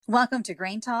Welcome to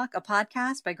GrainTALK, a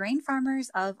podcast by grain farmers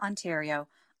of Ontario.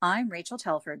 I'm Rachel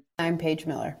Telford. I'm Paige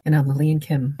Miller. And I'm Lillian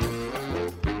Kim.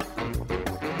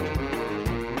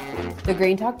 The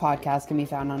GrainTALK podcast can be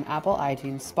found on Apple,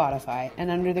 iTunes, Spotify,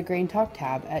 and under the GrainTALK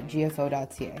tab at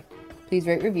gfo.ca. Please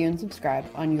rate, review, and subscribe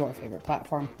on your favorite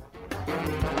platform.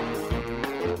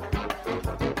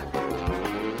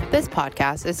 This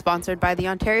podcast is sponsored by the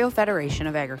Ontario Federation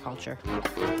of Agriculture.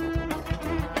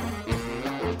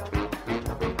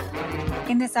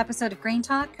 In this episode of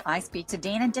GrainTALK, I speak to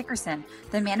Dana Dickerson,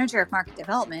 the Manager of Market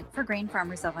Development for Grain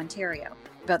Farmers of Ontario,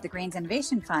 about the Grains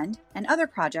Innovation Fund and other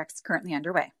projects currently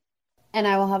underway. And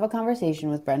I will have a conversation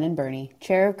with Byrne,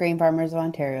 Chair of Grain Farmers of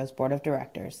Ontario's Board of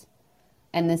Directors.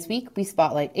 And this week, we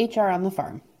spotlight HR on the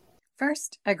farm.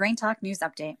 First, a GrainTALK news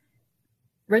update.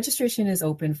 Registration is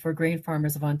open for Grain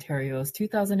Farmers of Ontario's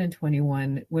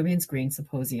 2021 Women's Grain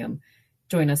Symposium.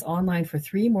 Join us online for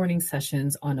 3 morning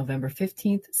sessions on November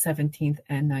 15th, 17th,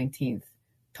 and 19th.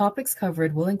 Topics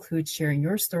covered will include sharing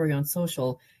your story on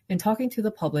social and talking to the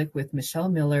public with Michelle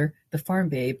Miller, the Farm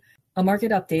Babe, a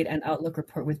market update and outlook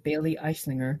report with Bailey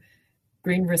Eichlinger,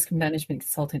 Grain Risk Management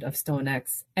Consultant of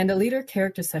StoneX, and a leader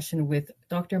character session with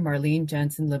Dr. Marlene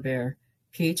Jansen-Lebert,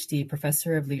 PhD,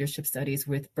 Professor of Leadership Studies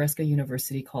with Bresca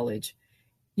University College.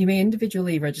 You may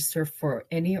individually register for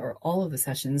any or all of the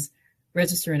sessions,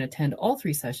 register and attend all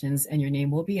 3 sessions, and your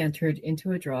name will be entered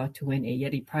into a draw to win a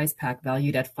Yeti prize pack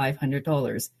valued at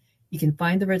 $500. You can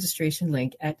find the registration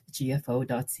link at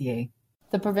gfo.ca.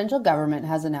 The provincial government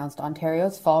has announced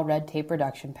Ontario's Fall Red Tape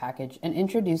Reduction Package and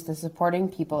introduced the Supporting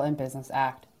People and Business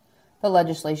Act. The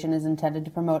legislation is intended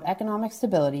to promote economic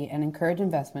stability and encourage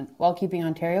investment while keeping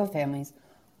Ontario families,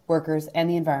 workers, and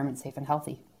the environment safe and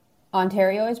healthy.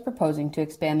 Ontario is proposing to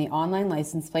expand the online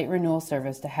license plate renewal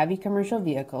service to heavy commercial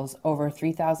vehicles over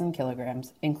 3,000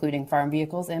 kilograms, including farm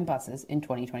vehicles and buses, in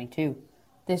 2022.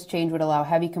 This change would allow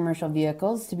heavy commercial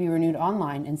vehicles to be renewed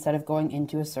online instead of going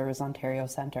into a Service Ontario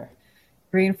centre.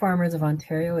 Grain Farmers of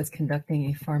Ontario is conducting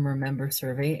a farmer member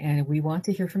survey, and we want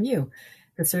to hear from you.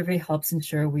 The survey helps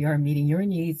ensure we are meeting your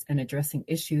needs and addressing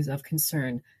issues of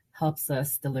concern, helps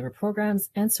us deliver programs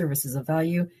and services of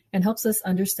value, and helps us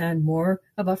understand more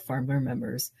about farmer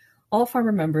members. All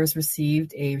farmer members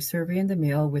received a survey in the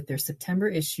mail with their September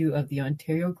issue of the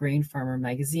Ontario Grain Farmer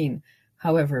magazine.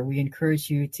 However, we encourage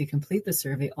you to complete the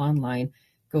survey online.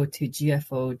 Go to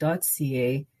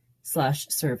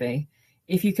gfo.ca/survey.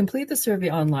 If you complete the survey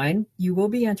online, you will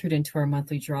be entered into our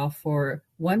monthly draw for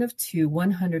one of 2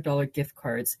 $100 gift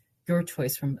cards, your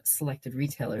choice from selected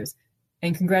retailers.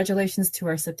 And congratulations to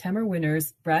our September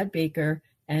winners, Brad Baker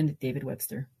and David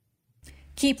Webster.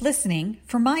 Keep listening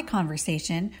for my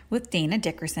conversation with Dana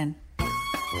Dickerson.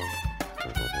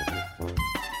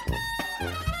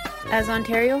 As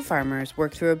Ontario farmers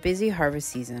work through a busy harvest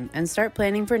season and start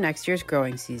planning for next year's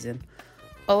growing season,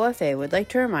 OFA would like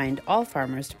to remind all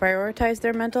farmers to prioritize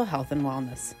their mental health and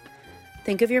wellness.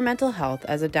 Think of your mental health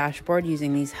as a dashboard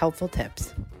using these helpful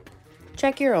tips.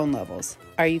 Check your own levels.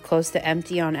 Are you close to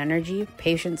empty on energy,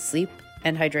 patience, sleep,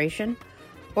 and hydration?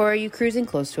 Or are you cruising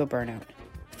close to a burnout?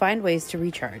 Find ways to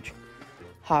recharge.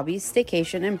 Hobbies,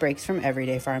 staycation, and breaks from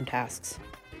everyday farm tasks.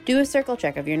 Do a circle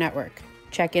check of your network.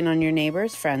 Check in on your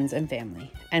neighbors, friends, and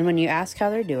family. And when you ask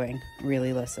how they're doing,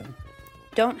 really listen.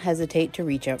 Don't hesitate to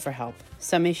reach out for help.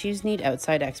 Some issues need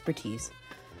outside expertise.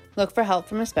 Look for help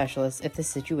from a specialist if the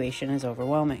situation is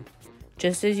overwhelming.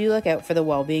 Just as you look out for the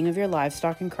well-being of your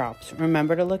livestock and crops,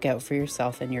 remember to look out for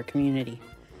yourself and your community.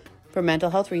 For mental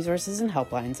health resources and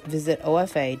helplines, visit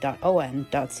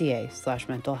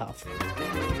ofa.on.ca/mental health.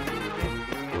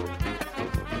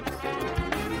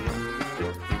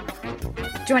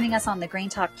 Joining us on the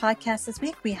GrainTALK podcast this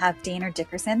week, we have Dana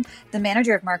Dickerson, the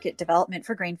Manager of Market Development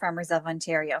for Grain Farmers of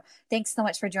Ontario. Thanks so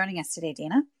much for joining us today,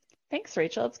 Dana. Thanks,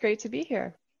 Rachel. It's great to be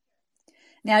here.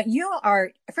 Now, you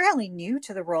are fairly new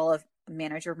to the role of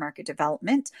Manager of Market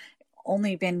Development,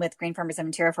 only been with Grain Farmers of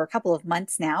Ontario for a couple of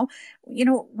months now.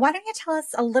 Why don't you tell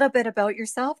us a little bit about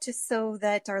yourself, just so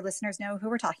that our listeners know who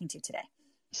we're talking to today?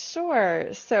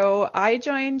 Sure. So I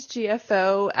joined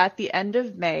GFO at the end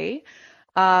of May.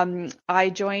 I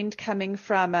joined coming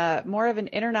from more of an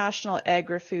international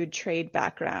agri-food trade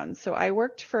background. So I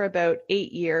worked for about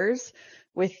 8 years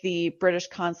with the British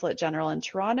Consulate General in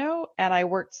Toronto, and I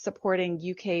worked supporting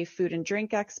UK food and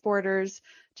drink exporters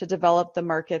to develop the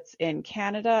markets in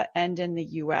Canada and in the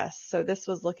US. So this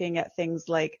was looking at things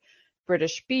like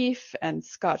British beef and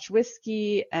Scotch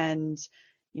whiskey and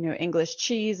English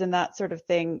cheese and that sort of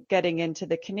thing, getting into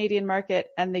the Canadian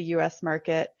market and the US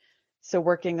market. So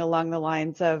working along the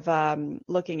lines of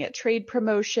looking at trade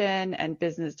promotion and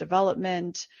business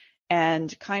development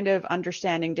and kind of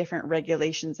understanding different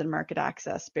regulations and market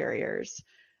access barriers.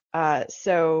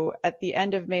 So at the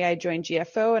end of May, I joined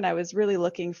GFO, and I was really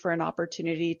looking for an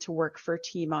opportunity to work for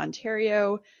Team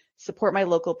Ontario, support my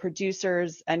local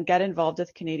producers, and get involved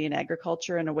with Canadian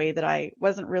agriculture in a way that I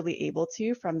wasn't really able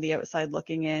to from the outside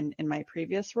looking in my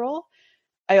previous role.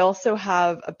 I also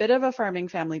have a bit of a farming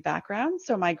family background.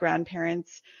 So my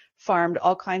grandparents farmed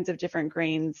all kinds of different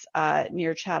grains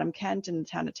near Chatham, Kent, in the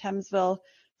town of Thamesville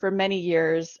for many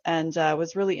years, and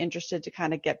was really interested to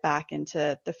kind of get back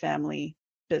into the family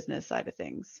business side of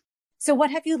things. So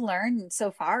what have you learned so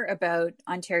far about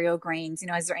Ontario grains?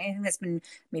 Is there anything that's been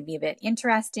maybe a bit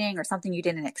interesting or something you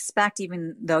didn't expect,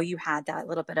 even though you had that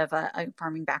little bit of a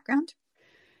farming background?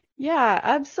 Yeah,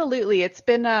 absolutely. It's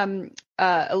been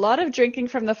a lot of drinking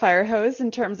from the fire hose in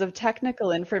terms of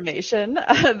technical information.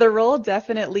 The role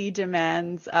definitely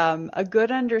demands a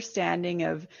good understanding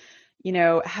of,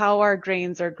 how our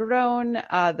grains are grown,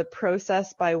 the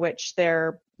process by which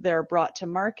they're brought to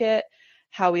market,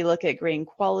 how we look at grain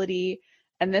quality.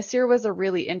 And this year was a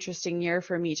really interesting year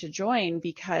for me to join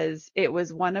because it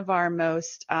was one of our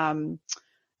most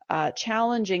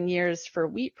challenging years for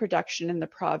wheat production in the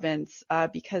province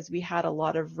because we had a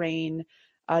lot of rain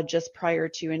just prior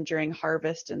to and during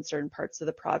harvest in certain parts of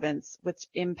the province, which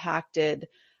impacted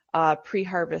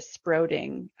pre-harvest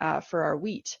sprouting for our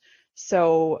wheat.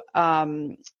 So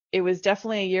it was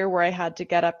definitely a year where I had to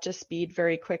get up to speed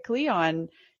very quickly on,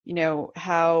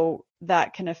 how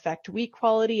that can affect wheat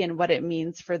quality and what it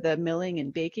means for the milling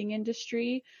and baking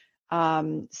industry.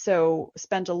 So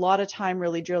spent a lot of time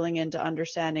really drilling into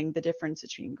understanding the difference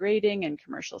between grading and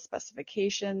commercial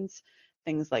specifications,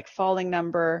 things like falling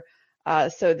number,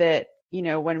 so that,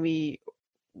 when we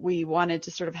wanted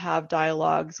to sort of have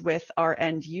dialogues with our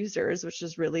end users, which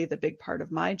is really the big part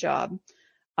of my job,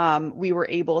 we were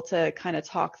able to kind of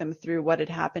talk them through what had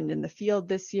happened in the field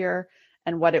this year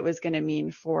and what it was going to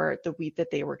mean for the wheat that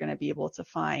they were going to be able to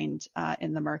find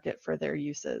in the market for their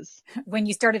uses. When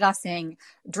you started off saying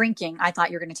drinking, I thought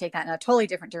you were going to take that in a totally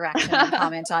different direction and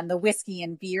comment on the whiskey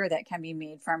and beer that can be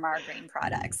made from our grain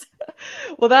products.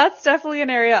 Well, that's definitely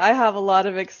an area I have a lot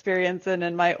of experience in.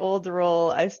 In my old role,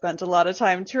 I spent a lot of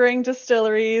time touring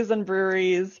distilleries and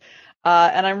breweries.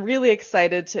 And I'm really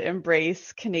excited to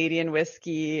embrace Canadian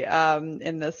whiskey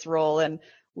in this role and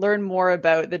learn more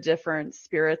about the different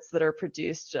spirits that are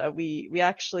produced. We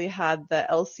actually had the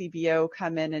LCBO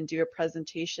come in and do a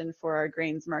presentation for our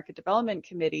Grains Market Development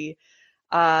Committee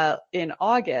in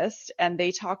August, and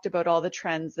they talked about all the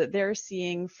trends that they're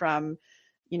seeing from,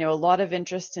 a lot of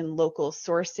interest in local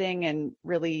sourcing and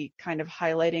really kind of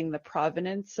highlighting the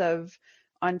provenance of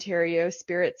Ontario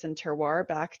spirits and terroir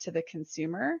back to the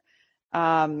consumer.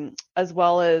 As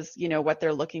well as, what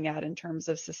they're looking at in terms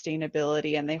of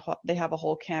sustainability, and they have a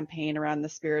whole campaign around the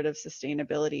spirit of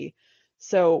sustainability.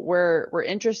 So we're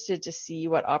interested to see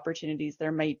what opportunities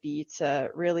there might be to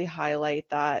really highlight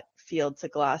that field to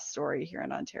glass story here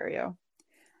in Ontario.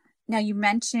 Now, you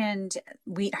mentioned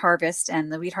wheat harvest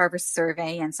and the wheat harvest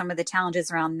survey and some of the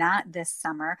challenges around that this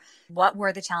summer. What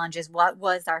were the challenges? What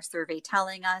was our survey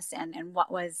telling us? And what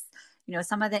was,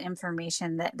 some of the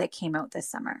information that came out this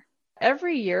summer?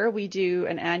 Every year we do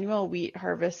an annual wheat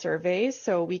harvest survey.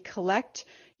 So we collect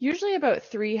usually about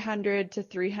 300 to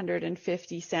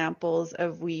 350 samples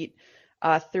of wheat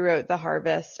throughout the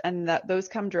harvest, and those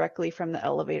come directly from the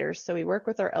elevators. So we work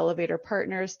with our elevator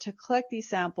partners to collect these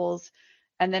samples,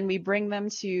 and then we bring them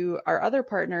to our other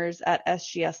partners at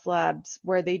SGS Labs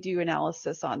where they do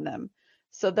analysis on them.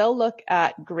 So they'll look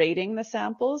at grading the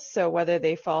samples, so whether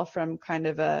they fall from kind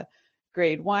of a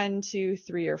grade 1, 2,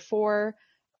 3, or 4.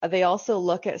 They also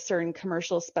look at certain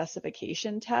commercial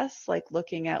specification tests, like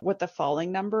looking at what the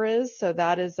falling number is. So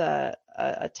that is a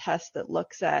test that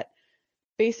looks at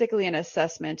basically an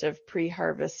assessment of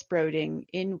pre-harvest sprouting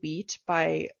in wheat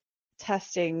by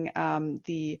testing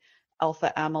the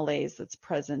alpha amylase that's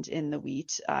present in the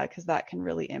wheat, because that can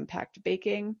really impact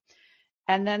baking.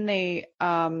 And then they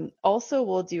also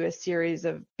will do a series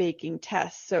of baking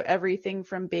tests. So everything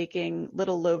from baking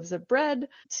little loaves of bread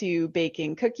to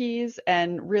baking cookies,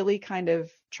 and really kind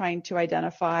of trying to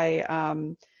identify,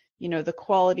 the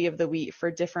quality of the wheat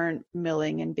for different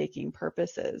milling and baking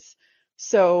purposes.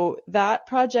 So that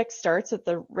project starts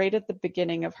right at the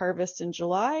beginning of harvest in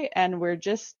July, and we're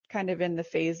just kind of in the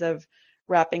phase of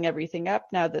wrapping everything up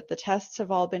now that the tests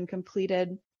have all been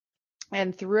completed.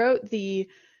 And throughout the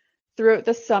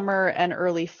summer and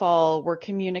early fall, we're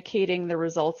communicating the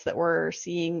results that we're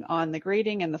seeing on the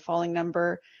grading and the falling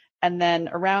number. And then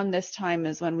around this time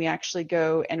is when we actually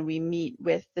go and we meet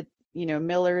with the,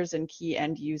 millers and key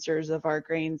end users of our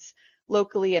grains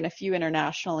locally and a few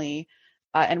internationally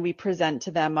and we present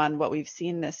to them on what we've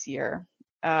seen this year.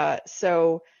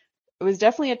 So it was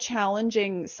definitely a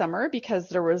challenging summer because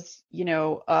there was,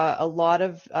 a lot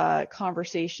of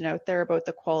conversation out there about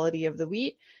the quality of the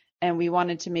wheat, and we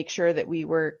wanted to make sure that we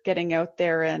were getting out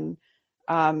there and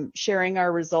sharing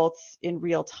our results in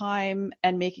real time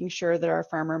and making sure that our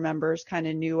farmer members kind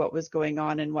of knew what was going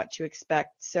on and what to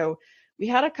expect. So we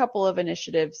had a couple of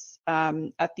initiatives.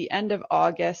 At the end of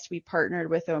August, we partnered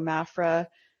with OMAFRA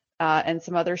and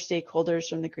some other stakeholders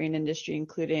from the grain industry,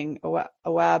 including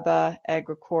OABA,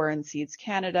 Agricor, and Seeds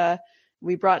Canada.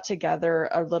 We brought together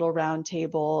a little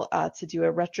roundtable to do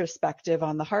a retrospective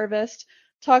on the harvest,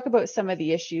 talk about some of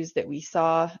the issues that we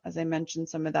saw, as I mentioned,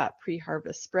 some of that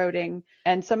pre-harvest sprouting,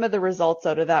 and some of the results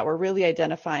out of that were really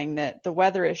identifying that the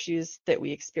weather issues that we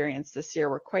experienced this year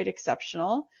were quite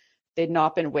exceptional. They'd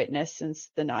not been witnessed since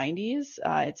the 90s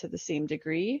to the same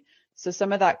degree. So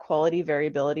some of that quality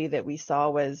variability that we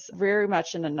saw was very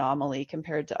much an anomaly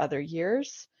compared to other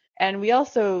years. And we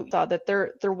also saw that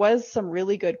there was some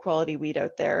really good quality wheat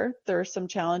out there. There's some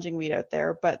challenging wheat out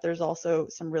there, but there's also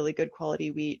some really good quality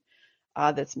wheat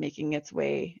that's making its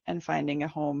way and finding a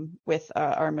home with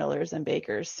our millers and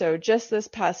bakers. So just this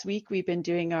past week, we've been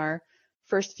doing our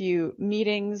first few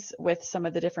meetings with some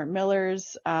of the different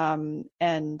millers and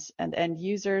end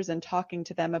users and talking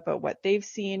to them about what they've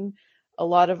seen. A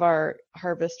lot of our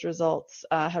harvest results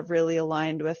have really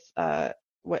aligned with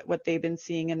what they've been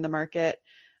seeing in the market.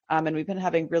 And we've been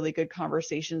having really good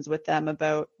conversations with them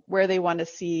about where they want to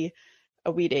see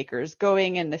wheat acres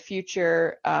going in the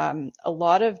future. A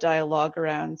lot of dialogue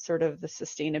around sort of the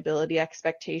sustainability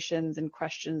expectations and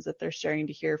questions that they're starting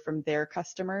to hear from their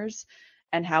customers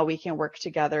and how we can work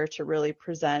together to really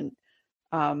present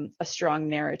a strong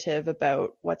narrative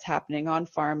about what's happening on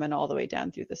farm and all the way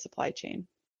down through the supply chain.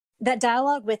 That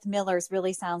dialogue with millers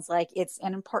really sounds like it's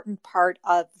an important part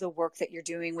of the work that you're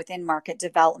doing within market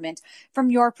development. From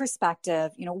your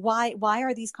perspective, why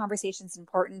are these conversations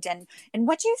important, and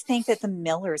what do you think that the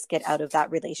millers get out of that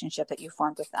relationship that you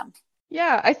formed with them?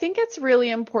 Yeah, I think it's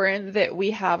really important that we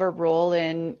have a role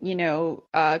in,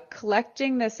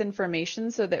 collecting this information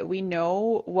so that we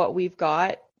know what we've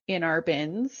got in our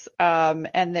bins,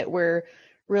 and that we're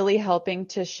really helping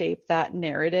to shape that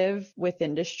narrative with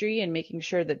industry and making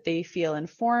sure that they feel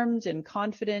informed and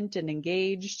confident and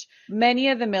engaged. Many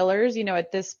of the millers,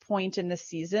 at this point in the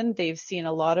season, they've seen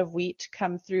a lot of wheat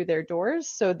come through their doors,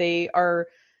 so they are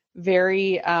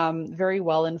very, very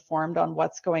well informed on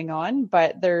what's going on.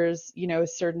 But there's,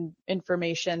 certain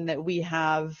information that we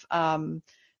have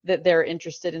that they're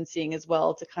interested in seeing as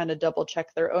well to kind of double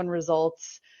check their own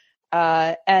results.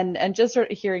 And just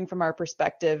sort of hearing from our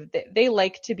perspective, they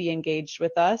like to be engaged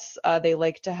with us. They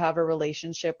like to have a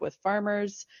relationship with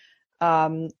farmers.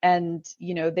 I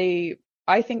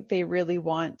think they really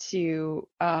want to,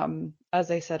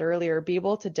 as I said earlier, be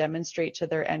able to demonstrate to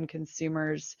their end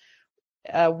consumers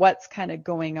what's kind of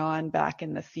going on back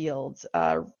in the fields.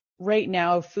 Right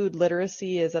now, food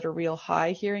literacy is at a real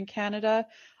high here in Canada.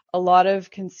 A lot of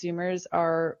consumers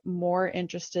are more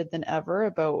interested than ever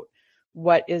about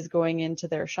what is going into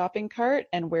their shopping cart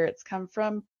and where it's come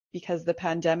from, because the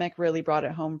pandemic really brought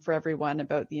it home for everyone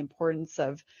about the importance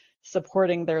of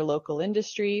supporting their local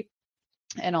industry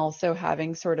and also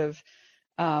having sort of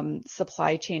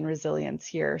supply chain resilience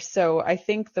here. So I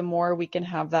think the more we can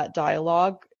have that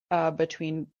dialogue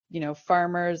between,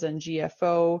 farmers and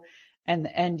GFO and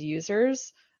the end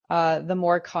users, the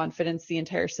more confidence the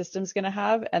entire system's going to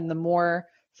have, and the more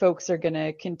folks are going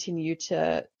to continue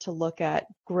to look at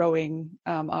growing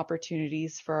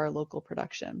opportunities for our local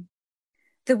production.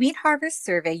 The wheat harvest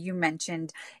survey you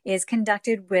mentioned is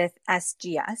conducted with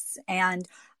SGS, and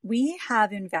we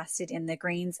have invested in the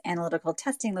Grains Analytical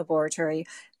Testing Laboratory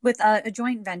with a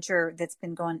joint venture that's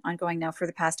been ongoing now for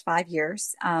the past 5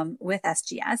 years with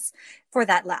SGS for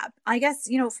that lab. I guess,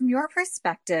 from your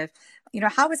perspective,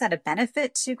 how is that a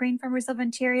benefit to grain farmers of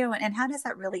Ontario, and how does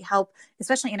that really help,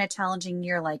 especially in a challenging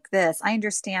year like this? I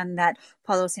understand that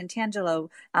Paulo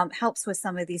Santangelo helps with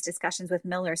some of these discussions with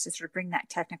millers to sort of bring that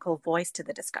technical voice to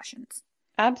the discussions.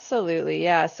 Absolutely,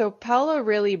 yeah. So Paulo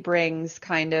really brings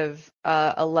kind of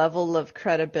a level of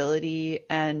credibility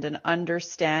and an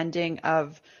understanding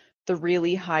of the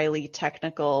really highly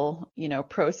technical,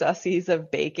 processes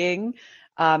of baking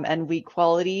and wheat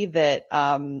quality that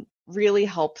really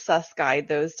helps us guide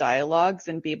those dialogues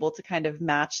and be able to kind of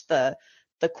match the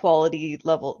quality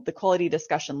level, the quality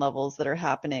discussion levels that are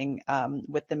happening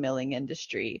with the milling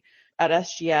industry. At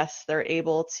SGS, they're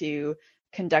able to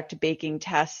conduct baking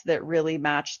tests that really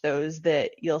match those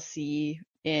that you'll see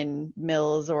in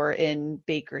mills or in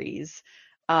bakeries.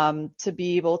 to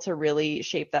be able to really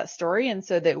shape that story, and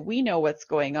so that we know what's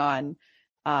going on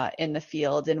in the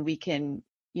field, and we can,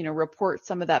 report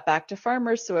some of that back to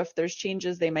farmers. So if there's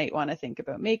changes they might want to think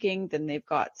about making, then they've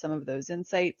got some of those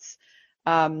insights.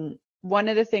 One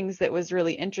of the things that was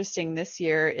really interesting this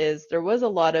year is there was a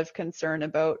lot of concern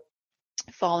about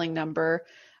falling number.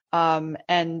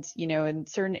 And, in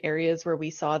certain areas where we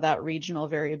saw that regional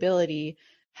variability,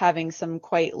 having some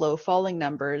quite low falling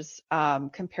numbers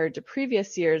compared to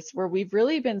previous years where we've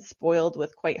really been spoiled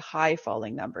with quite high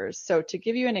falling numbers. So to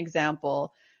give you an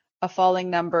example, a falling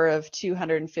number of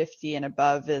 250 and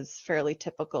above is fairly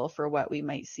typical for what we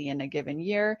might see in a given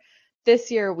year. This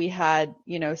year we had,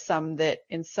 some that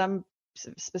in some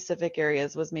specific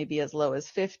areas was maybe as low as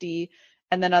 50,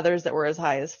 and then others that were as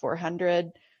high as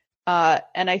 400.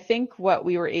 And I think what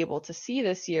we were able to see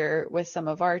this year with some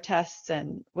of our tests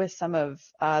and with some of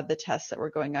the tests that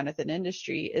were going on within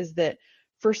industry is that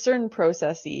for certain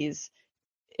processes,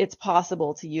 it's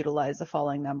possible to utilize a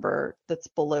falling number that's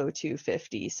below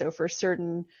 250. So for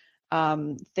certain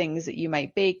things that you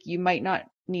might bake, you might not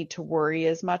need to worry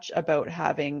as much about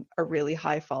having a really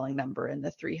high falling number in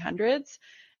the 300s.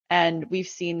 And we've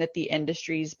seen that the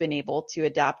industry's been able to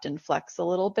adapt and flex a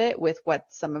little bit with what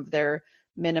some of their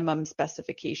minimum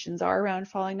specifications are around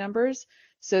falling numbers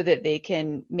so that they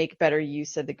can make better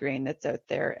use of the grain that's out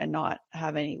there and not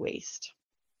have any waste.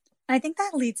 I think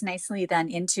that leads nicely then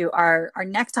into our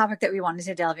next topic that we wanted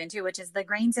to delve into, which is the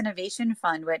Grains Innovation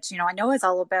Fund, which, I know is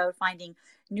all about finding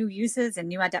new uses and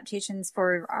new adaptations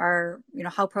for our,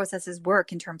 how processes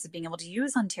work in terms of being able to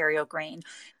use Ontario grain.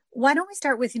 Why don't we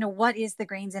start with, what is the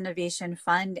Grains Innovation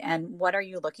Fund and what are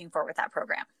you looking for with that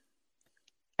program?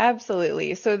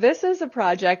 Absolutely. So this is a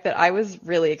project that I was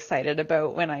really excited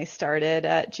about when I started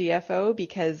at GFO,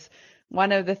 because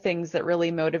one of the things that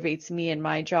really motivates me in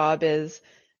my job is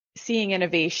seeing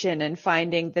innovation and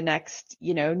finding the next,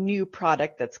 new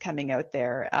product that's coming out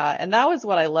there. And that was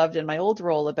what I loved in my old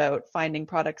role about finding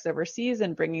products overseas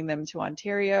and bringing them to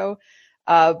Ontario.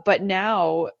 But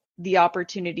now the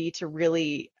opportunity to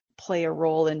really play a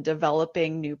role in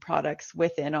developing new products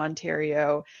within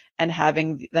Ontario and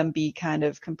having them be kind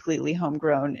of completely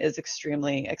homegrown is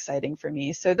extremely exciting for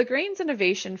me. So the Grains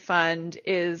Innovation Fund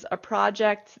is a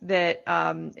project that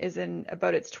is in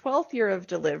about its 12th year of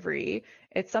delivery.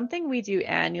 It's something we do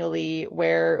annually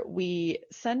where we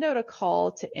send out a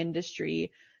call to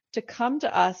industry to come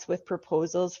to us with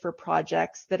proposals for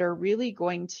projects that are really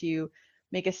going to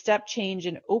make a step change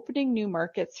in opening new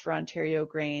markets for Ontario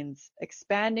grains,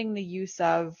 expanding the use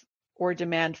of or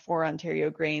demand for Ontario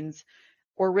grains,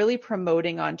 or really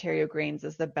promoting Ontario grains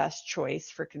as the best choice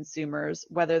for consumers,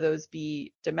 whether those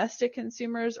be domestic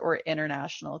consumers or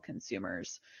international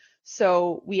consumers.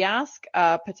 So we ask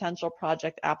potential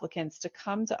project applicants to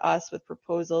come to us with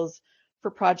proposals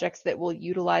for projects that will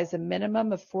utilize a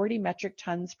minimum of 40 metric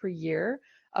tons per year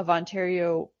of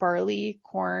Ontario barley,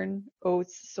 corn,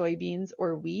 oats, soybeans,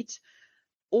 or wheat,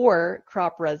 or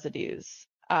crop residues.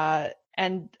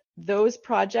 And those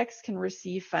projects can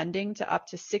receive funding to up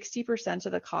to 60%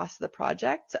 of the cost of the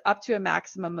project, up to a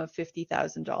maximum of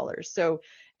 $50,000. So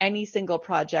any single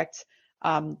project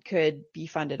could be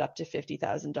funded up to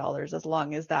 $50,000 as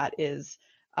long as that is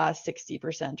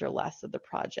 60% or less of the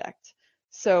project.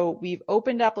 So we've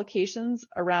opened applications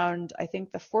around, I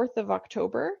think, the 4th of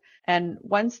October. And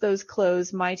once those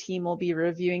close, my team will be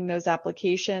reviewing those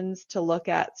applications to look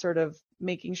at sort of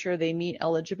making sure they meet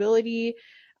eligibility,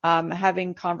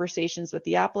 having conversations with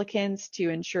the applicants to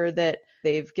ensure that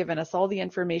they've given us all the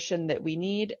information that we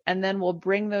need. And then we'll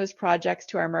bring those projects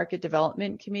to our market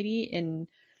development committee in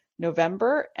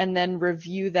November and then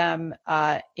review them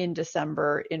in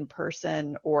December in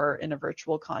person or in a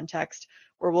virtual context,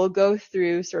 where we'll go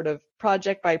through sort of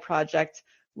project by project,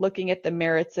 looking at the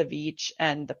merits of each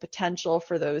and the potential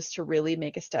for those to really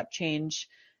make a step change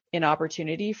in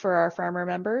opportunity for our farmer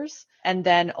members. And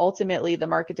then ultimately the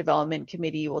market development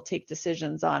committee will take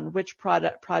decisions on which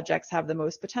projects have the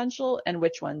most potential and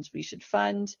which ones we should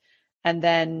fund. And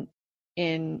then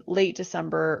in late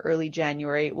December, early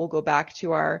January, we'll go back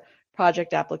to our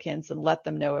project applicants and let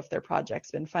them know if their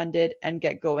project's been funded and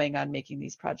get going on making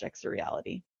these projects a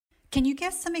reality. Can you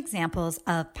give some examples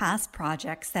of past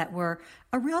projects that were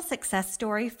a real success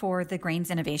story for the Grains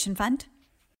Innovation Fund?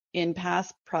 In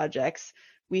past projects,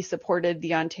 we supported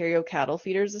the Ontario Cattle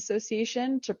Feeders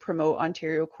Association to promote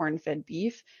Ontario corn-fed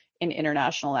beef in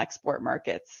international export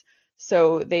markets.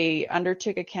 So they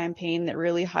undertook a campaign that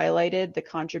really highlighted the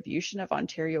contribution of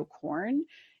Ontario corn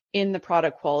in the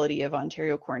product quality of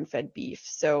Ontario corn-fed beef.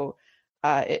 So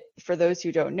For those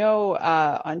who don't know,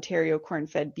 Ontario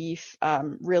corn-fed beef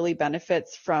really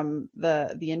benefits from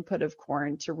the input of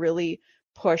corn to really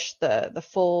push the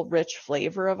full rich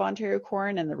flavor of Ontario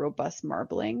corn and the robust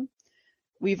marbling.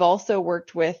 We've also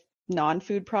worked with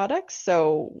non-food products.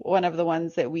 So one of the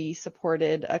ones that we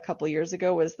supported a couple years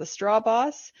ago was the Straw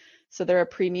Boss. So they're a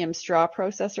premium straw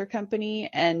processor company,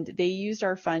 and they used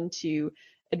our fund to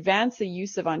advance the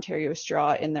use of Ontario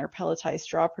straw in their pelletized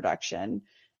straw production,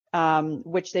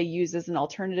 which they use as an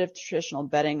alternative to traditional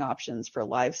bedding options for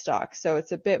livestock. So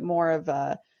it's a bit more of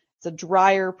it's a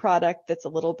drier product that's a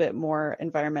little bit more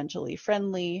environmentally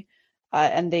friendly.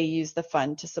 And they use the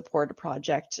fund to support a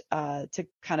project to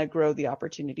kind of grow the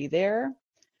opportunity there.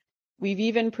 We've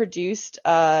even produced,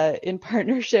 in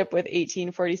partnership with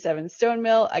 1847 Stone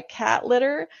Mill, a cat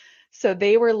litter. So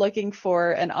they were looking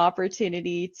for an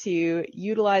opportunity to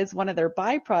utilize one of their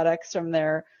byproducts from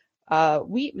their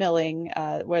wheat milling,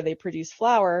 where they produce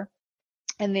flour.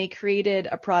 And they created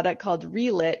a product called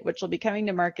Relit, which will be coming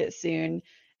to market soon.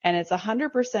 And it's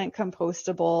 100%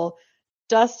 compostable,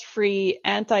 dust-free,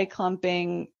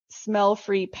 anti-clumping,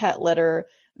 smell-free pet litter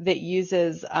that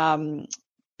uses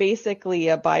basically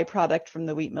a byproduct from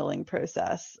the wheat milling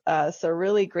process. So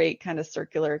really great kind of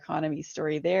circular economy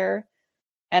story there.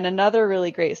 And another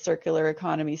really great circular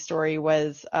economy story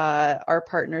was our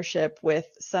partnership with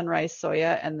Sunrise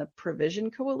Soya and the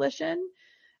Provision Coalition,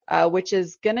 which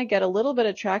is going to get a little bit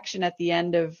of traction at the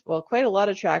end of, well, quite a lot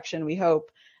of traction, we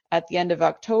hope, at the end of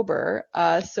October.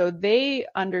 So they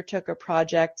undertook a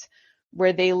project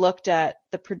where they looked at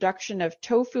the production of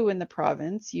tofu in the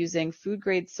province using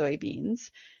food-grade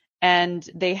soybeans. And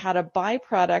they had a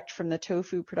byproduct from the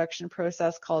tofu production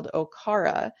process called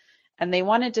okara. And they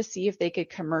wanted to see if they could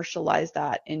commercialize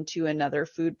that into another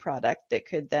food product that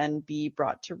could then be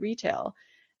brought to retail.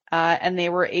 And they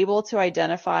were able to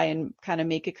identify and kind of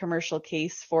make a commercial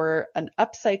case for an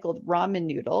upcycled ramen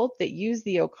noodle that used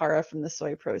the okara from the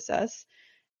soy process.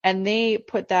 And they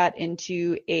put that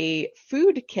into a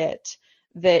food kit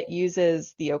that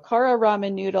uses the okara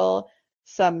ramen noodle,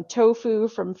 some tofu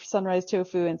from Sunrise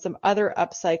Tofu, and some other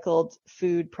upcycled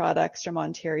food products from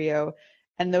Ontario.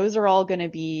 And those are all going to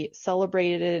be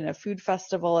celebrated in a food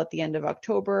festival at the end of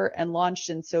October and launched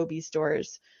in Sobeys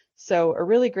stores. So a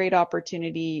really great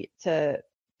opportunity to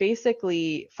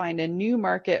basically find a new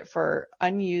market for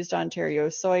unused Ontario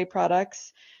soy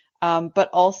products. But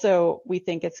also we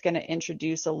think it's going to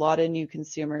introduce a lot of new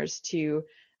consumers to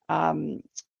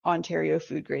Ontario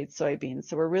food grade soybeans.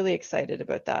 So we're really excited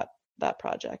about that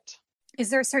project. Is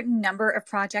there a certain number of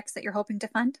projects that you're hoping to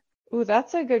fund? Ooh,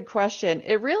 that's a good question.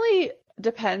 It really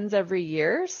depends every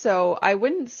year. So I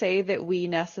wouldn't say that we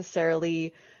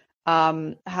necessarily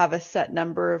have a set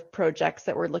number of projects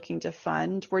that we're looking to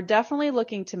fund. We're definitely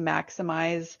looking to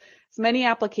maximize as many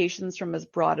applications from as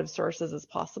broad of sources as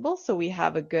possible, so we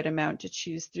have a good amount to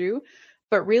choose through.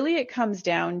 But really it comes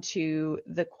down to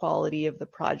the quality of the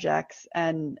projects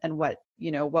and what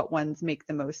ones make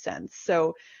the most sense.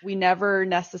 So we never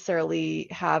necessarily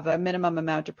have a minimum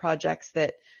amount of projects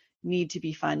that need to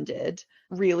be funded.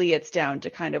 Really, it's down to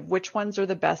kind of which ones are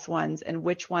the best ones and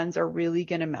which ones are really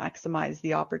going to maximize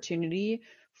the opportunity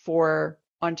for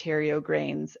Ontario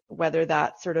grains, whether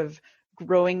that's sort of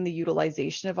growing the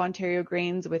utilization of Ontario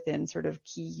grains within sort of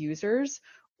key users,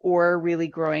 or really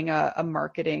growing a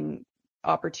marketing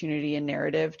opportunity and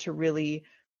narrative to really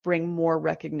bring more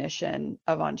recognition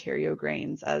of Ontario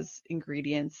grains as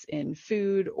ingredients in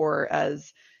food or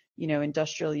as,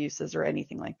 industrial uses or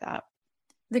anything like that.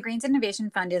 The Grains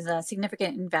Innovation Fund is a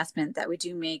significant investment that we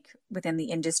do make within the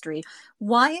industry.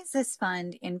 Why is this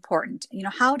fund important?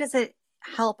 How does it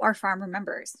help our farmer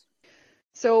members?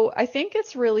 So I think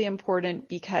it's really important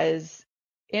because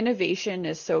innovation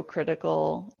is so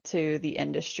critical to the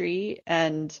industry,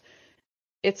 and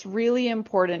it's really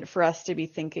important for us to be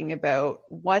thinking about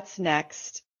what's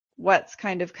next, what's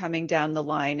kind of coming down the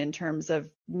line in terms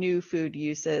of new food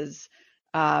uses,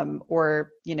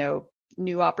 or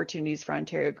new opportunities for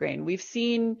Ontario grain. We've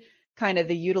seen kind of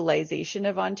the utilization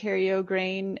of Ontario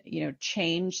grain,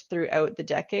 change throughout the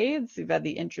decades. We've had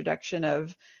the introduction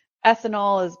of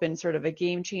ethanol has been sort of a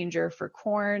game changer for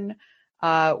corn.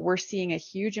 We're seeing a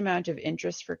huge amount of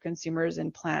interest for consumers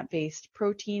in plant-based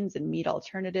proteins and meat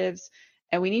alternatives.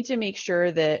 And we need to make sure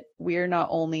that we're not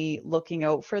only looking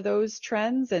out for those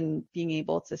trends and being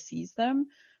able to seize them,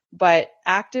 but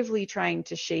actively trying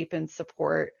to shape and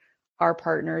support our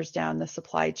partners down the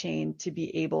supply chain to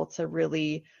be able to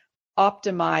really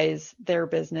optimize their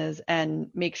business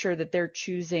and make sure that they're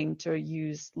choosing to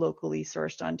use locally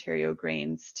sourced Ontario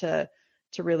grains to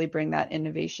really bring that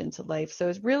innovation to life. So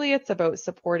it's about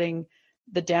supporting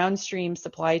the downstream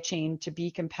supply chain to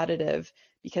be competitive,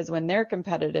 because when they're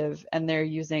competitive and they're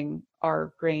using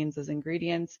our grains as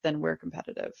ingredients, then we're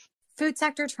competitive. Food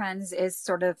sector trends is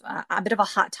sort of a bit of a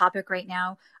hot topic right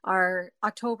now. Our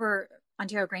October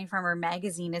Ontario Grain Farmer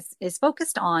magazine is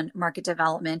focused on market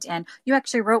development, and you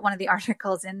actually wrote one of the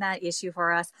articles in that issue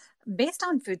for us based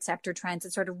on food sector trends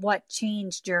and sort of what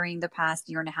changed during the past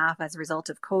year and a half as a result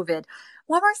of COVID.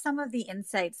 What were some of the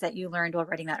insights that you learned while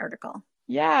writing that article?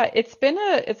 Yeah, it's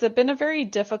been a very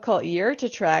difficult year to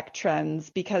track trends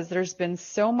because there's been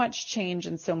so much change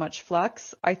and so much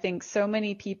flux. I think so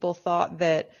many people thought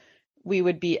that we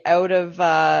would be out of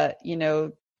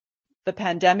the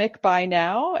pandemic by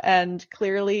now, and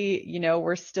clearly,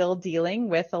 we're still dealing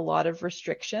with a lot of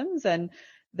restrictions, and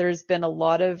there's been a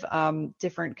lot of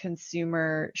different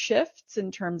consumer shifts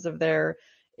in terms of their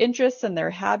interests and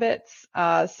their habits.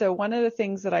 So one of the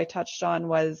things that I touched on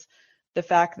was the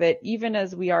fact that even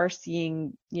as we are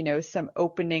seeing, some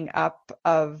opening up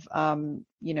of,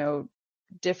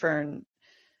 different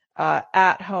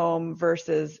at-home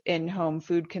versus in-home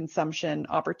food consumption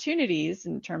opportunities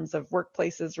in terms of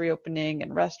workplaces reopening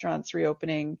and restaurants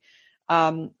reopening,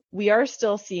 we are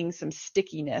still seeing some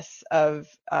stickiness of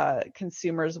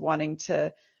consumers wanting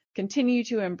to continue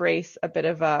to embrace a bit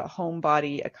of a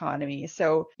homebody economy.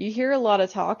 So you hear a lot of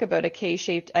talk about a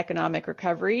K-shaped economic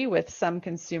recovery, with some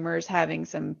consumers having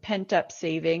some pent-up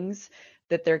savings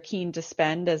that they're keen to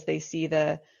spend as they see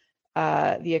the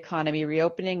economy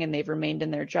reopening and they've remained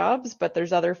in their jobs. But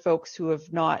there's other folks who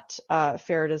have not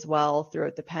fared as well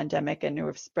throughout the pandemic and who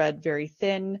have spread very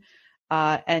thin,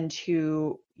 and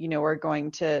who, are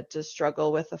going to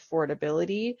struggle with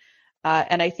affordability.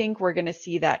 And I think we're going to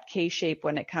see that K-shape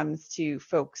when it comes to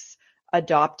folks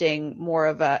adopting more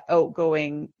of a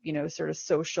outgoing, sort of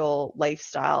social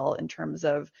lifestyle in terms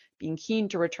of being keen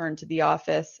to return to the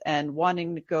office and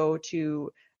wanting to go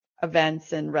to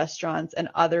events and restaurants, and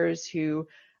others who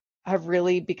have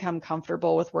really become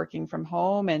comfortable with working from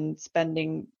home and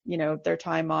spending, their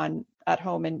time at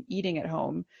home and eating at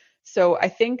home. So I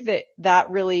think that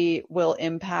really will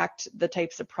impact the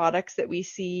types of products that we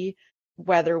see,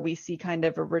 whether we see kind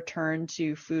of a return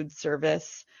to food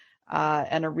service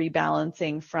and a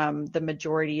rebalancing from the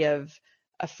majority of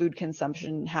food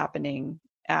consumption happening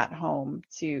at home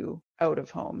to out of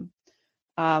home.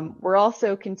 We're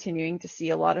also continuing to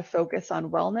see a lot of focus on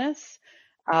wellness.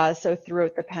 So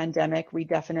throughout the pandemic, we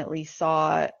definitely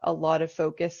saw a lot of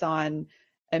focus on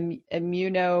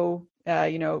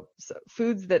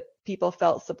foods that people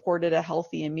felt supported a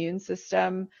healthy immune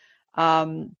system.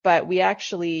 But we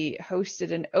actually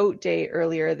hosted an oat day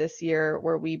earlier this year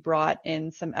where we brought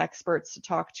in some experts to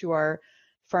talk to our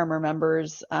farmer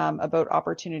members about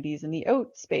opportunities in the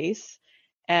oat space.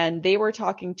 And they were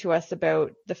talking to us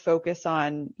about the focus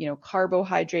on,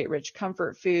 carbohydrate-rich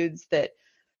comfort foods, that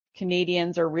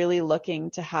Canadians are really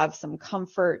looking to have some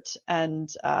comfort and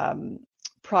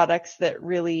products that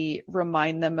really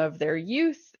remind them of their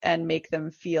youth and make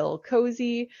them feel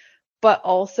cozy, but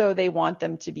also they want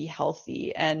them to be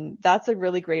healthy. And that's a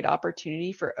really great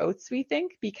opportunity for oats, we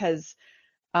think, because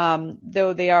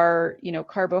though they are,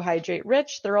 carbohydrate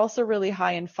rich, they're also really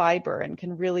high in fiber and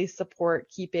can really support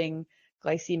keeping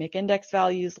glycemic index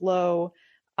values low,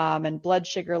 and blood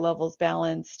sugar levels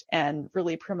balanced, and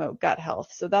really promote gut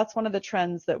health. So that's one of the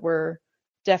trends that we're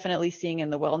definitely seeing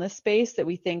in the wellness space that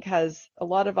we think has a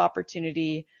lot of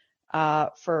opportunity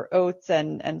for oats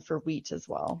and for wheat as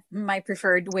well. My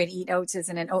preferred way to eat oats is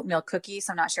in an oatmeal cookie,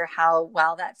 so I'm not sure how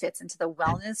well that fits into the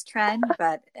wellness trend,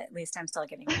 but at least I'm still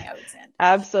getting my oats in.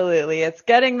 Absolutely. It's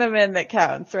getting them in that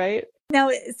counts, right? Now,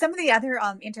 some of the other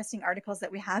interesting articles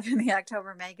that we have in the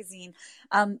October magazine,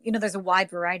 there's a wide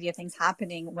variety of things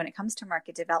happening when it comes to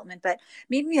market development, but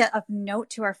maybe of note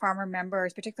to our farmer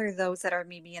members, particularly those that are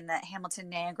maybe in the Hamilton,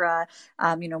 Niagara,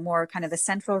 more kind of the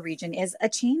central region, is a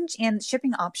change in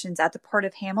shipping options at the Port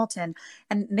of Hamilton,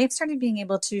 and they've started being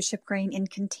able to ship grain in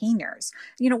containers.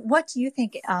 What do you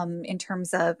think in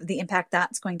terms of the impact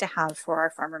that's going to have for our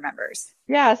farmer members?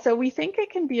 Yeah, so we think it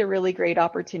can be a really great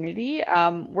opportunity.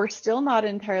 We're still not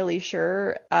entirely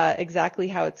sure exactly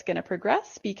how it's going to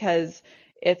progress because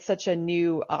it's such a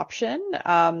new option.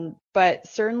 But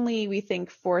certainly we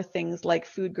think for things like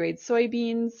food grade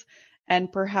soybeans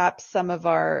and perhaps some of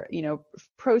our,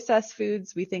 processed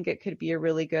foods, we think it could be a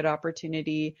really good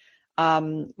opportunity.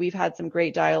 We've had some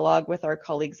great dialogue with our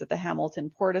colleagues at the Hamilton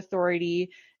Port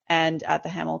Authority and at the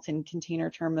Hamilton Container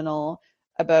Terminal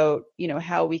about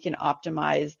how we can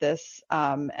optimize this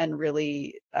and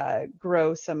really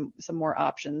grow some more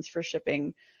options for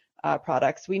shipping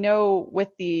products. We know with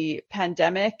the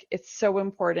pandemic, it's so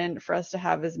important for us to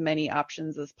have as many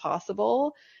options as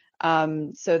possible.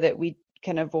 so that we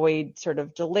can avoid sort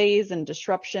of delays and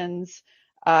disruptions.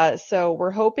 So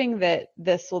we're hoping that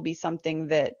this will be something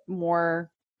that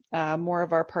more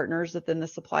of our partners within the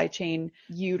supply chain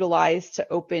utilize to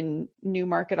open new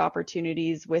market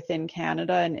opportunities within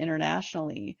Canada and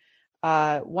internationally.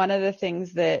 One of the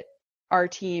things that our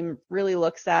team really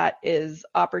looks at is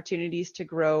opportunities to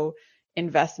grow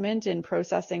investment in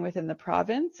processing within the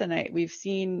province. And we've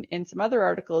seen in some other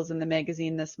articles in the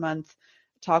magazine this month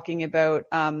talking about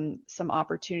some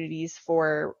opportunities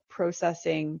for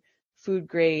processing food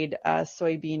grade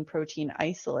soybean protein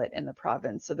isolate in the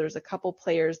province. So there's a couple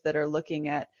players that are looking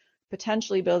at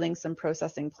potentially building some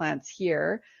processing plants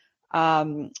here,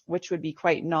 which would be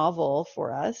quite novel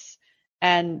for us.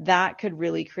 And that could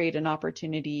really create an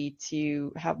opportunity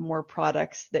to have more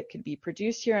products that could be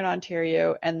produced here in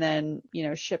Ontario and then,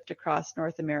 shipped across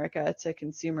North America to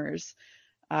consumers.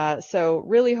 So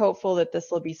really hopeful that this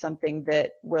will be something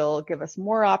that will give us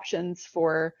more options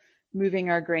for moving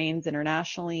our grains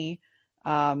internationally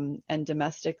and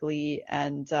domestically,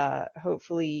 and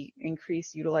hopefully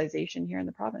increase utilization here in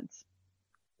the province.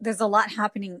 There's a lot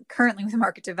happening currently with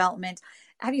market development.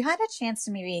 Have you had a chance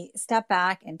to maybe step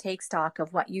back and take stock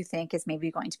of what you think is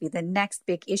maybe going to be the next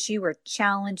big issue or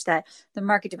challenge that the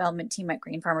market development team at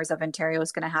Grain Farmers of Ontario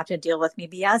is going to have to deal with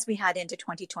maybe as we head into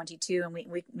 2022 and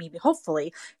we maybe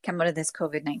hopefully come out of this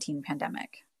COVID-19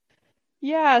 pandemic?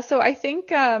 Yeah, so I think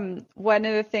one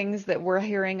of the things that we're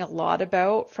hearing a lot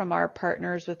about from our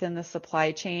partners within the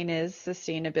supply chain is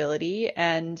sustainability.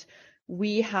 And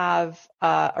we have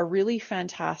a really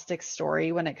fantastic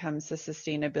story when it comes to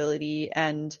sustainability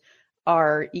and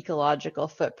our ecological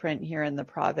footprint here in the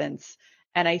province.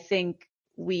 And I think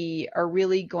we are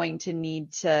really going to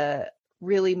need to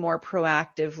really more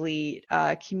proactively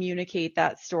communicate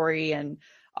that story and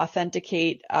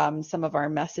authenticate some of our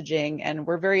messaging. And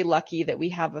we're very lucky that we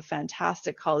have a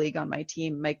fantastic colleague on my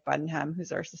team, Mike Budenham,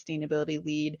 who's our sustainability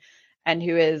lead, and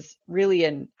who is really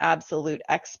an absolute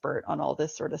expert on all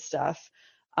this sort of stuff.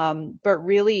 But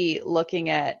really looking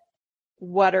at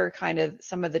what are kind of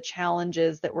some of the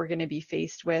challenges that we're going to be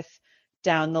faced with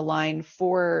down the line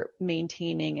for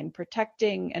maintaining and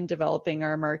protecting and developing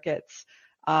our markets.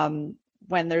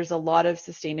 When there's a lot of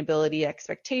sustainability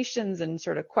expectations and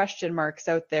sort of question marks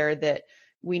out there that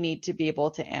we need to be able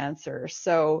to answer.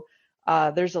 So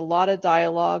there's a lot of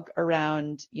dialogue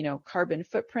around, carbon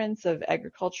footprints of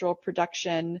agricultural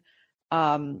production,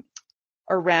 around,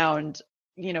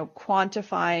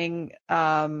 quantifying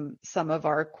some of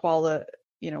our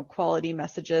quality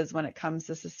messages when it comes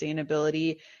to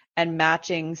sustainability and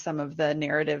matching some of the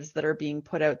narratives that are being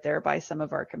put out there by some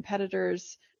of our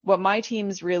competitors. What my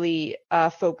team's really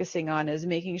focusing on is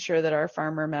making sure that our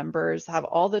farmer members have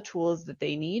all the tools that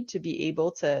they need to be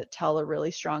able to tell a really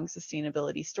strong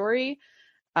sustainability story,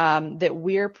 that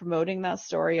we're promoting that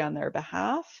story on their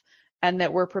behalf, and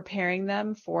that we're preparing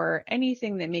them for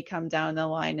anything that may come down the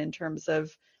line in terms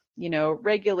of,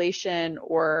 regulation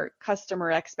or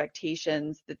customer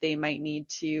expectations that they might need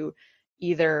to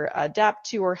either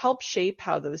adapt to or help shape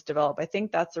how those develop. I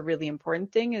think that's a really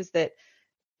important thing, is that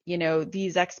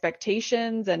these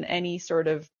expectations and any sort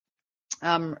of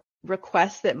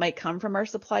requests that might come from our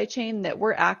supply chain, that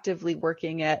we're actively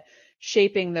working at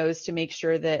shaping those to make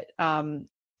sure that,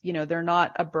 they're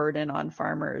not a burden on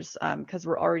farmers, because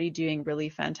we're already doing really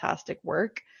fantastic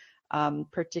work,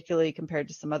 particularly compared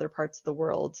to some other parts of the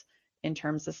world in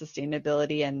terms of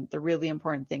sustainability. And the really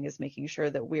important thing is making sure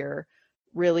that we're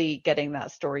really getting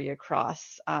that story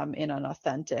across in an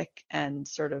authentic and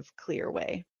sort of clear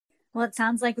way. Well, it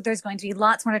sounds like there's going to be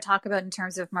lots more to talk about in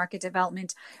terms of market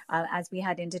development as we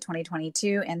head into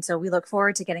 2022. And so we look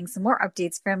forward to getting some more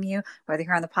updates from you, whether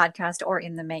here on the podcast or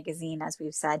in the magazine, as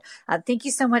we've said. Thank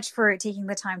you so much for taking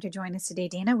the time to join us today,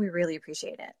 Dana. We really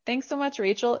appreciate it. Thanks so much,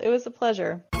 Rachel. It was a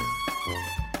pleasure.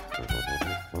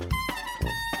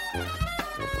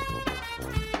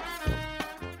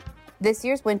 This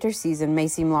year's winter season may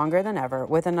seem longer than ever,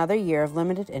 with another year of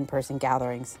limited in-person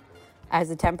gatherings. As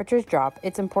the temperatures drop,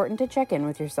 it's important to check in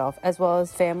with yourself as well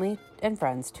as family and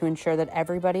friends to ensure that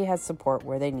everybody has support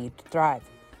where they need to thrive.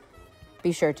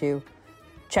 Be sure to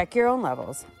check your own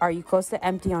levels. Are you close to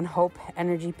empty on hope,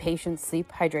 energy, patience,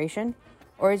 sleep, hydration?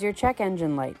 Or is your check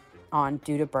engine light on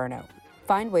due to burnout?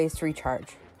 Find ways to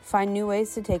recharge. Find new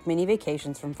ways to take mini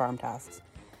vacations from farm tasks.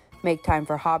 Make time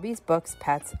for hobbies, books,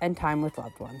 pets, and time with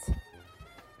loved ones.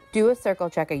 Do a circle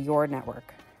check of your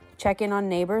network. Check in on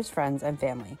neighbors, friends, and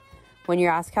family. When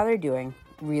you're asked how they're doing,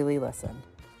 really listen.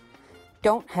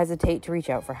 Don't hesitate to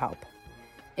reach out for help.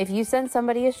 If you sense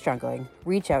somebody is struggling,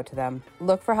 reach out to them.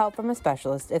 Look for help from a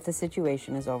specialist if the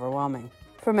situation is overwhelming.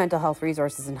 For mental health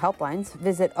resources and helplines,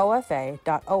 visit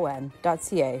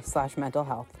ofa.on.ca/mental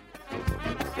health.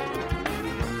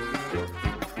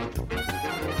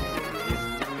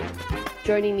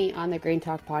 Joining me on the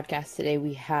GrainTALK podcast today,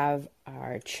 we have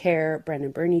our chair,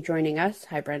 Byrne, joining us.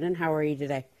 Hi, Brendan. How are you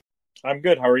today? I'm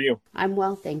good. How are you? I'm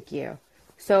well, thank you.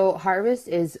 So harvest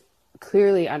is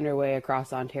clearly underway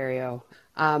across Ontario.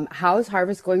 How's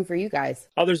harvest going for you guys?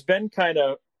 There's been kind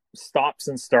of stops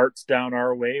and starts down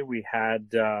our way. We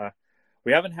haven't had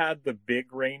the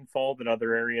big rainfall that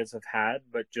other areas have had,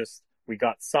 but just we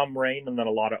got some rain and then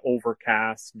a lot of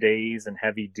overcast days and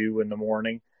heavy dew in the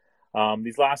morning.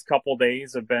 These last couple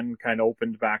days have been kind of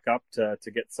opened back up to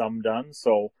get some done.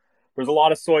 So there's a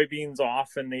lot of soybeans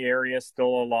off in the area,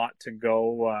 still a lot to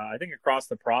go. I think across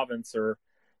the province there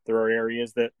are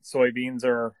areas that soybeans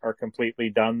are completely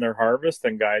done their harvest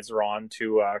and guys are on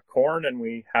to corn, and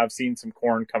we have seen some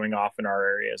corn coming off in our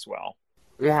area as well.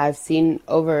 Yeah, I've seen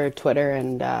over Twitter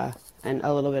and a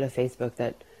little bit of Facebook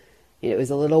that it was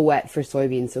a little wet for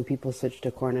soybeans, so people switched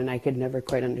to corn, and I could never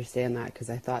quite understand that because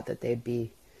I thought that it'd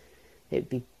be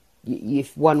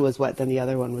if one was wet, then the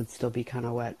other one would still be kind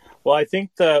of wet. Well, I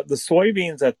think the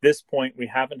soybeans at this point, we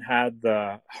haven't had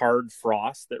the hard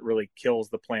frost that really kills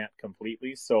the plant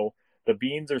completely. So the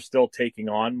beans are still taking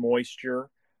on moisture.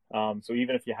 So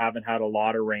even if you haven't had a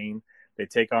lot of rain, they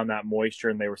take on that moisture,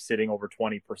 and they were sitting over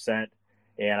 20%.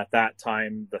 And at that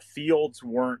time, the fields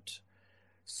weren't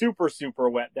super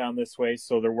wet down this way.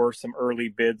 So there were some early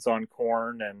bids on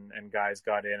corn, and guys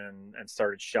got in and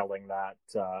started shelling that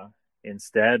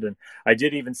instead. And I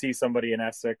did even see somebody in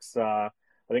Essex, I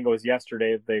think it was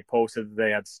yesterday, they posted they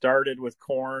had started with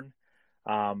corn.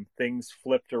 Things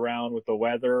flipped around with the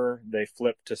weather. They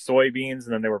flipped to soybeans,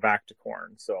 and then they were back to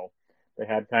corn. So they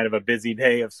had kind of a busy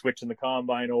day of switching the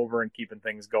combine over and keeping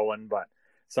things going. But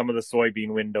some of the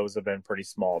soybean windows have been pretty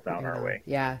small down our way.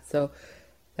 Yeah. So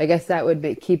I guess that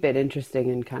would keep it interesting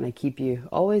and kind of keep you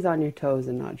always on your toes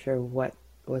and not sure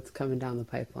what's coming down the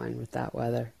pipeline with that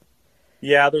weather.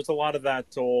 Yeah, there's a lot of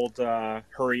that old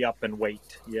hurry up and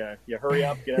wait. Yeah, you hurry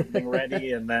up, get everything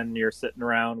ready, and then you're sitting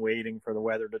around waiting for the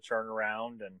weather to turn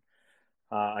around. And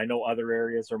I know other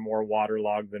areas are more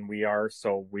waterlogged than we are,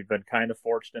 so we've been kind of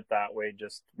fortunate that way,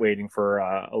 just waiting for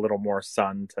a little more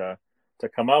sun to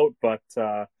come out. But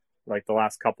like the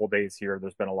last couple of days here,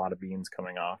 there's been a lot of beans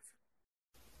coming off.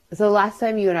 So last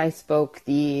time you and I spoke,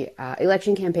 the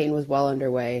election campaign was well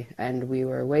underway, and we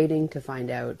were waiting to find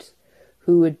out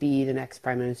who would be the next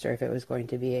prime minister, if it was going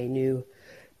to be a new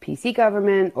PC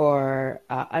government or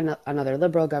another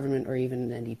Liberal government or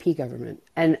even an NDP government.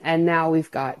 And now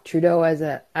we've got Trudeau as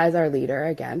our leader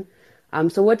again.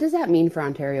 So what does that mean for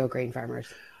Ontario grain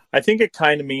farmers? I think it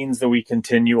kind of means that we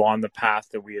continue on the path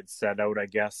that we had set out, I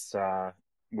guess,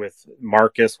 with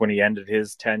Marcus when he ended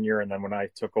his tenure, and then when I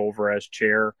took over as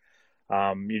chair.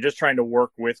 You're just trying to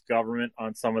work with government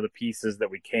on some of the pieces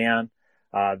that we can.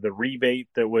 The rebate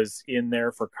that was in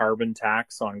there for carbon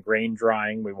tax on grain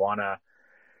drying, we want to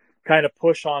kind of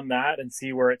push on that and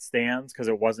see where it stands, because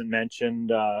it wasn't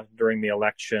mentioned during the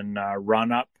election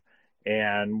run-up.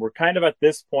 And we're kind of at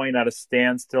this point at a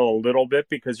standstill a little bit,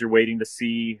 because you're waiting to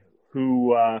see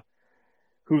who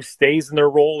stays in their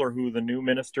role or who the new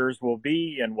ministers will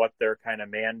be and what their kind of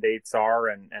mandates are,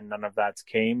 and none of that's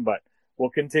came. But we'll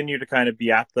continue to kind of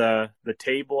be at the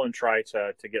table and try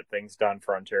to get things done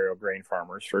for Ontario grain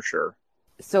farmers for sure.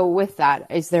 So with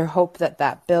that, is there hope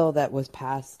that bill that was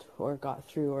passed or got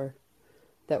through or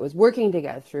that was working to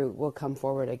get through will come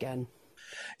forward again?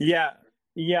 Yeah,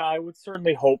 I would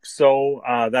certainly hope so.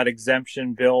 That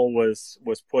exemption bill was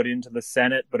put into the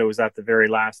Senate, but it was at the very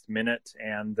last minute.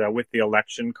 And with the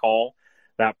election call,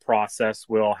 that process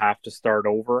will have to start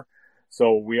over.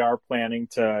 So we are planning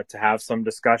to have some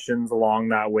discussions along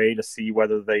that way to see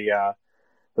whether the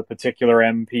particular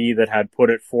MP that had put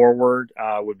it forward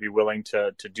would be willing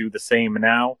to do the same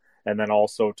now, and then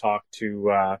also talk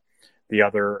to the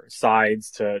other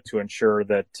sides to ensure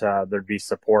that there'd be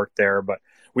support there. But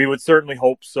we would certainly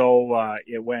hope so.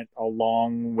 It went a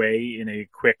long way in a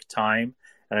quick time,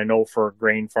 and I know for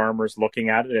grain farmers looking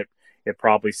at it, it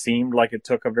probably seemed like it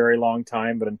took a very long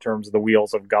time. But in terms of the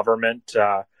wheels of government,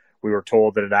 we were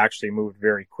told that it actually moved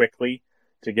very quickly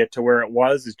to get to where it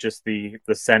was. It's just the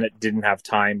Senate didn't have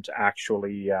time to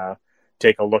actually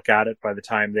take a look at it. By the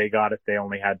time they got it, they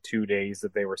only had 2 days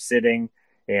that they were sitting,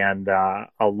 and a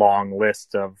long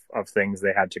list of things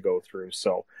they had to go through.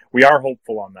 So we are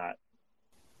hopeful on that.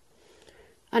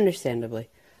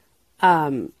 Understandably.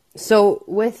 So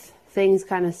with things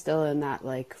kind of still in that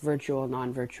like virtual,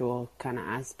 non-virtual kind of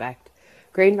aspect,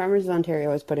 Grain Farmers of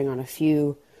Ontario is putting on a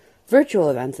few virtual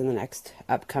events in the next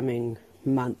upcoming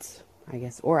months. I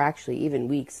guess, or actually even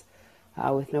weeks,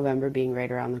 with November being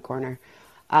right around the corner.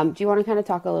 Do you want to kind of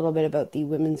talk a little bit about the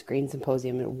Women's Grain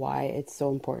Symposium and why it's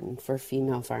so important for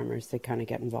female farmers to kind of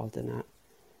get involved in that?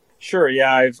 Sure.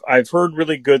 Yeah, I've heard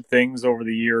really good things over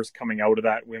the years coming out of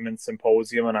that Women's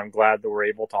Symposium, and I'm glad that we're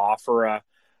able to offer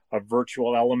a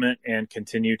virtual element and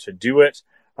continue to do it.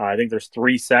 I think there's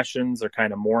 3 sessions. They're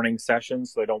kind of morning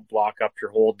sessions, so they don't block up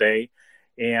your whole day.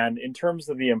 And in terms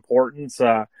of the importance,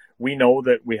 we know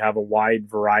that we have a wide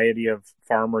variety of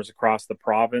farmers across the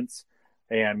province,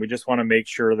 and we just want to make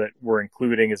sure that we're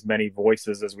including as many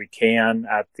voices as we can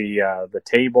at the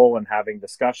table and having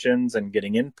discussions and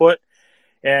getting input.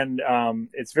 And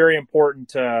it's very important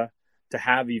to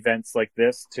have events like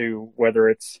this, to whether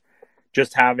it's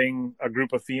just having a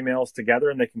group of females together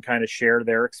and they can kind of share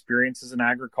their experiences in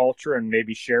agriculture and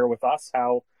maybe share with us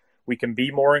how we can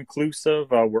be more inclusive.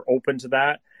 We're open to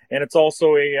that. And it's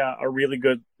also a really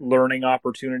good learning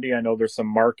opportunity. I know there's some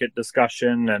market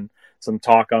discussion and some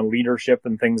talk on leadership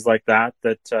and things like that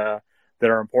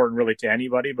are important really to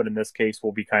anybody, but in this case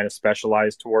will be kind of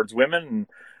specialized towards women. And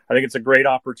I think it's a great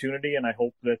opportunity, and I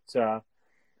hope that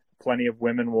plenty of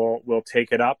women will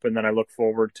take it up. And then I look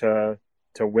forward to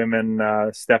women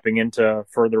stepping into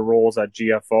further roles at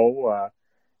GFO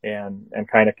and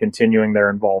kind of continuing their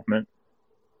involvement.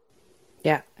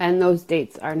 Yeah, and those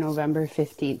dates are November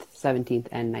 15th, 17th,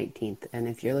 and 19th. And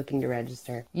if you're looking to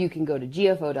register, you can go to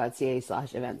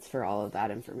gfo.ca/events for all of that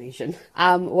information.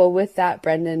 Well, with that,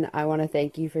 Brendan, I want to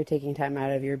thank you for taking time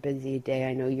out of your busy day.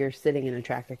 I know you're sitting in a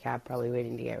tractor cab probably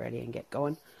waiting to get ready and get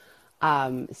going.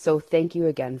 So thank you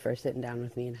again for sitting down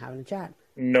with me and having a chat.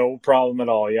 No problem at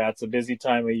all. Yeah, it's a busy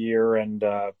time of year, and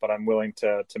but I'm willing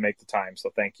to make the time.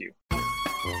 So thank you.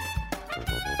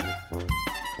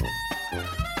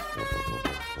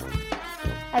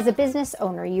 As a business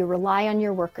owner, you rely on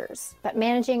your workers, but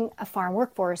managing a farm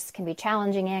workforce can be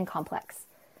challenging and complex.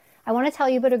 I want to tell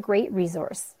you about a great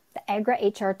resource, the Agra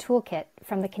HR Toolkit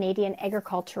from the Canadian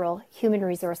Agricultural Human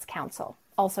Resource Council,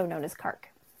 also known as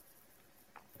CARC.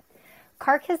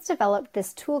 CARC has developed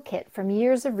this toolkit from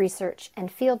years of research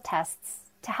and field tests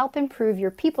to help improve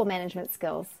your people management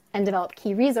skills and develop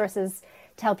key resources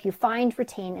to help you find,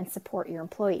 retain, and support your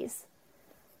employees.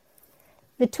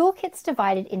 The toolkit's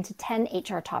divided into 10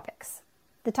 HR topics.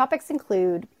 The topics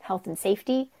include health and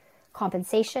safety,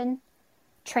 compensation,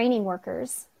 training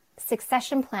workers,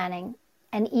 succession planning,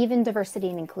 and even diversity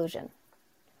and inclusion.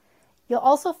 You'll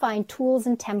also find tools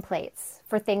and templates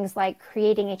for things like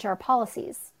creating HR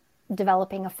policies,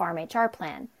 developing a farm HR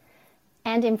plan,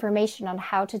 and information on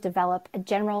how to develop a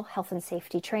general health and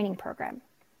safety training program.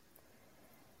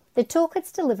 The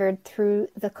toolkit's delivered through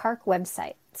the CARC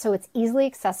website, so it's easily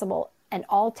accessible, and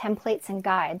all templates and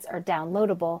guides are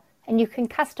downloadable, and you can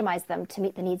customize them to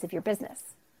meet the needs of your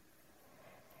business.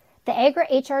 The Agra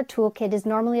HR Toolkit is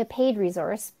normally a paid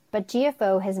resource, but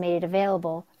GFO has made it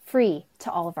available free to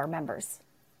all of our members.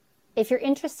 If you're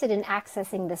interested in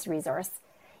accessing this resource,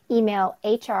 email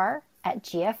hr@gfo.ca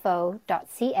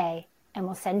and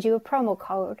we'll send you a promo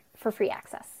code for free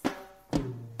access.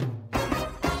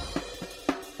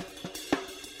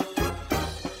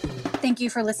 Thank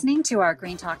you for listening to our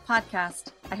GrainTALK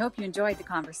podcast. I hope you enjoyed the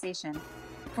conversation.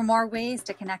 For more ways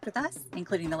to connect with us,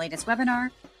 including the latest webinar,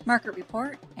 market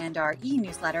report, and our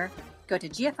e-newsletter, go to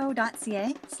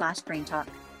gfo.ca/GrainTALK.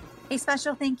 A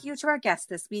special thank you to our guests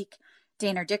this week,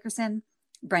 Dickerson,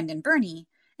 Brendan Byrne,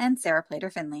 and Sarah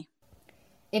Plater-Finley.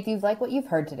 If you've liked what you've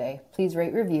heard today, please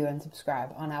rate, review, and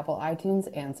subscribe on Apple iTunes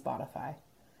and Spotify.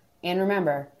 And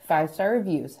remember, 5-star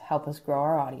reviews help us grow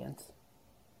our audience.